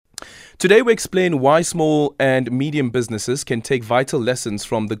Today we explain why small and medium businesses can take vital lessons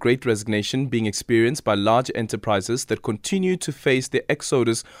from the Great Resignation being experienced by large enterprises that continue to face the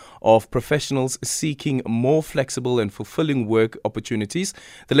exodus of professionals seeking more flexible and fulfilling work opportunities.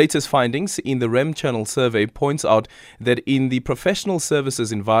 The latest findings in the RemChannel Survey points out that in the professional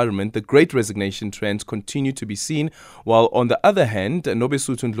services environment, the Great Resignation trends continue to be seen, while on the other hand,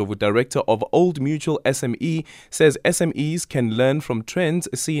 Nobesuthu Ndlovu, director of Old Mutual SME, says SMEs can learn from trends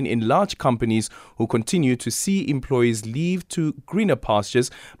seen in large companies who continue to see employees leave to greener pastures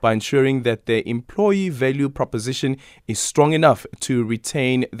by ensuring that their employee value proposition is strong enough to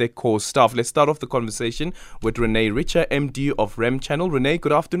retain their core staff. Let's start off the conversation with Rene Richter, MD of RemChannel. Rene,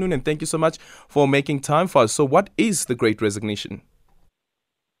 good afternoon and thank you so much for making time for us. So what is the Great Resignation?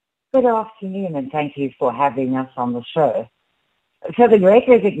 Good afternoon and thank you for having us on the show. So the Great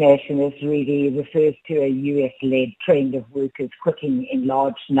Resignation really refers to a US-led trend of workers quitting in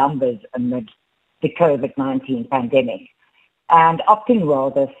large numbers amid the COVID-19 pandemic and opting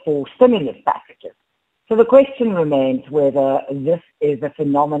rather for stimulus packages. So the question remains whether this is a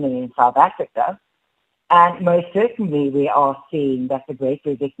phenomenon in South Africa, and most certainly we are seeing that the Great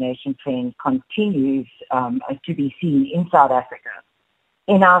Resignation trend continues to be seen in South Africa.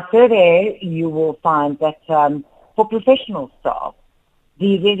 In our survey, you will find that for professional staff,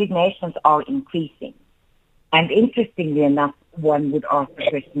 the resignations are increasing. And interestingly enough, one would ask the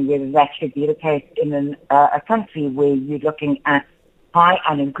question whether that should be the case in a country where you're looking at high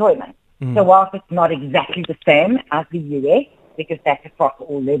unemployment. So whilst it's not exactly the same as the US, because that's across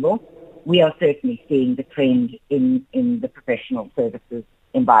all levels, we are certainly seeing the trend in the professional services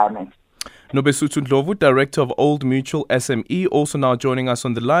environment. Nobesuthu Ndlovu, director of Old Mutual SME, also now joining us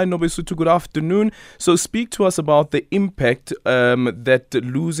on the line. Nobesuthu, good afternoon. So speak to us about the impact that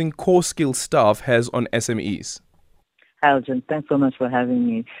losing core skill staff has on SMEs. Hi, Aljan. Thanks so much for having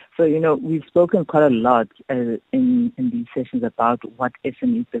me. So, we've spoken quite a lot in these sessions about what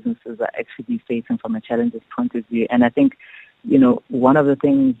SME businesses are actually facing from a challenges point of view. And I think, one of the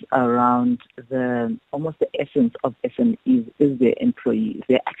things around almost the essence of SMEs is their employees.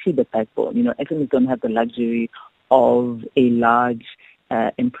 They're actually the backbone. SMEs don't have the luxury of a large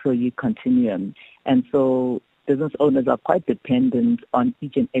employee continuum. And so business owners are quite dependent on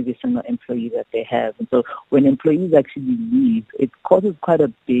each and every single employee that they have. And so when employees actually leave, it causes quite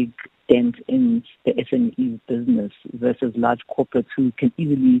a big dent in the SME business versus large corporates who can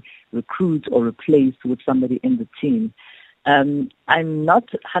easily recruit or replace with somebody in the team. I'm not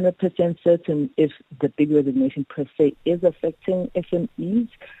 100% certain if the big resignation per se is affecting SMEs,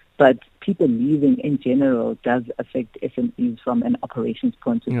 but people leaving in general does affect SMEs from an operations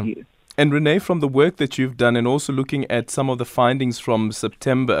point of view. And Rene, from the work that you've done and also looking at some of the findings from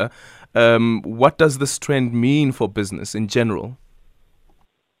September, what does this trend mean for business in general?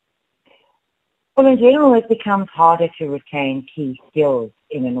 Well, in general, it becomes harder to retain key skills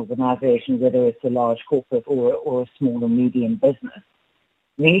in an organization, whether it's a large corporate or a small or medium business.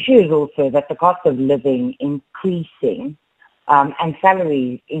 The issue is also that the cost of living increasing and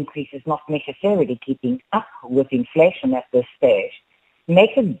salary increases not necessarily keeping up with inflation at this stage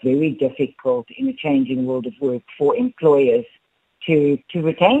makes it very difficult in a changing world of work for employers to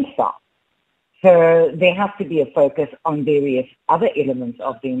retain staff. So there has to be a focus on various other elements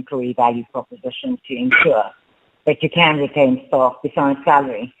of the employee value proposition to ensure that you can retain staff besides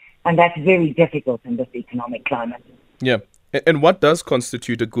salary. And that's very difficult in this economic climate. Yeah. And what does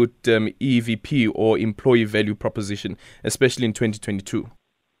constitute a good EVP or employee value proposition, especially in 2022?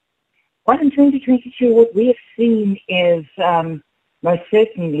 Well, in 2022, what we have seen is most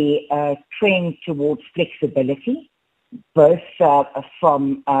certainly a trend towards flexibility, both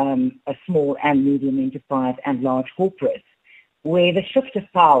from a small and medium enterprise and large corporates, where the shift of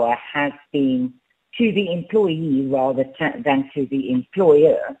power has been to the employee rather than to the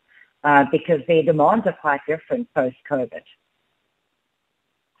employer, because their demands are quite different post-COVID.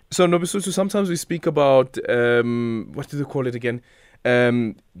 So, Nobesuthu, sometimes we speak about, what do they call it again?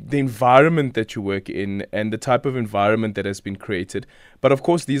 The environment that you work in and the type of environment that has been created. But of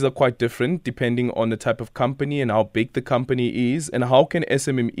course, these are quite different depending on the type of company and how big the company is. And how can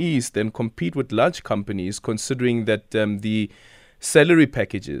SMEs then compete with large companies, considering that the salary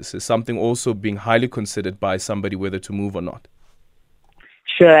packages is something also being highly considered by somebody whether to move or not?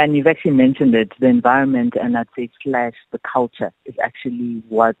 Sure, and you've actually mentioned it. The environment and I'd say / the culture is actually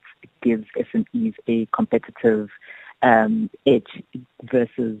what gives SMEs a competitive edge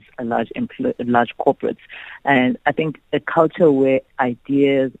versus a large corporates. And I think a culture where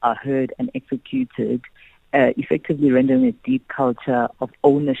ideas are heard and executed, effectively rendering a deep culture of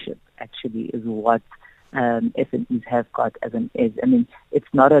ownership actually is what SMEs have got as an edge. I mean, it's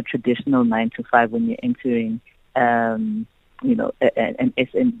not a traditional 9 to 5 when you're entering, an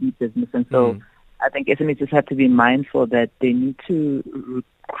SME business. And so I think SMEs just have to be mindful that they need to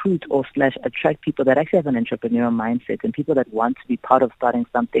recruit or / attract people that actually have an entrepreneurial mindset and people that want to be part of starting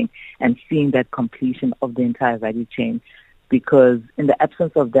something and seeing that completion of the entire value chain. Because in the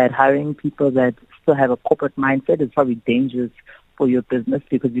absence of that, hiring people that still have a corporate mindset is probably dangerous for your business,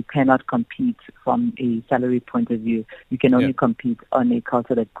 because you cannot compete from a salary point of view. You can only compete on a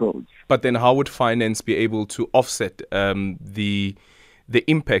culture that grows. But then how would finance be able to offset the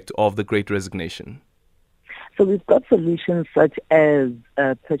impact of the Great Resignation? So we've got solutions such as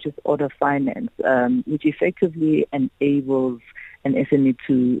purchase order finance, which effectively enables an SME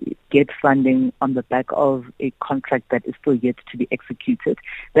to get funding on the back of a contract that is still yet to be executed,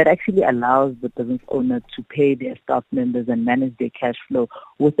 that actually allows the business owner to pay their staff members and manage their cash flow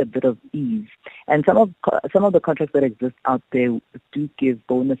with a bit of ease. And some of the contracts that exist out there do give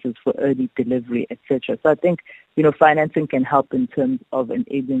bonuses for early delivery, etc. So I think, financing can help in terms of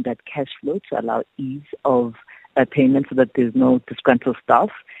enabling that cash flow to allow ease of payment so that there's no disgruntled staff.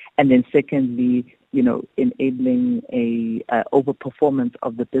 And then secondly, enabling a overperformance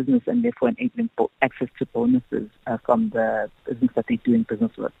of the business and therefore enabling access to bonuses from the business that they're doing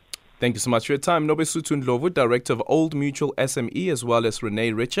business with. Thank you so much for your time. Nobesuthu Ndlovu, Director of Old Mutual SME, as well as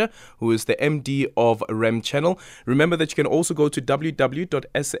Rene Richter, who is the MD of RemChannel. Remember that you can also go to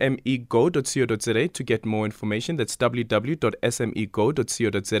www.smego.co.za to get more information. That's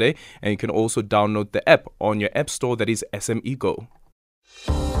www.smego.co.za. And you can also download the app on your app store, that is SMEGo.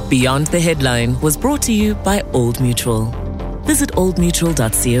 Beyond the Headline was brought to you by Old Mutual. Visit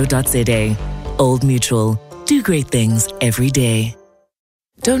oldmutual.co.za. Old Mutual. Do great things every day.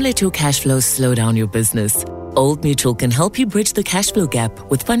 Don't let your cash flows slow down your business. Old Mutual can help you bridge the cash flow gap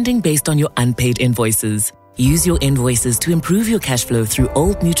with funding based on your unpaid invoices. Use your invoices to improve your cash flow through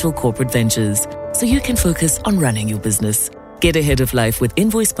Old Mutual Corporate Ventures, so you can focus on running your business. Get ahead of life with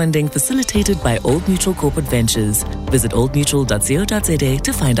invoice funding facilitated by Old Mutual Corporate Ventures. Visit oldmutual.co.za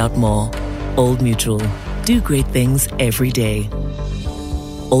to find out more. Old Mutual. Do great things every day.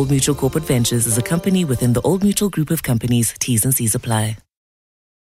 Old Mutual Corporate Ventures is a company within the Old Mutual Group of Companies. T's and C's apply.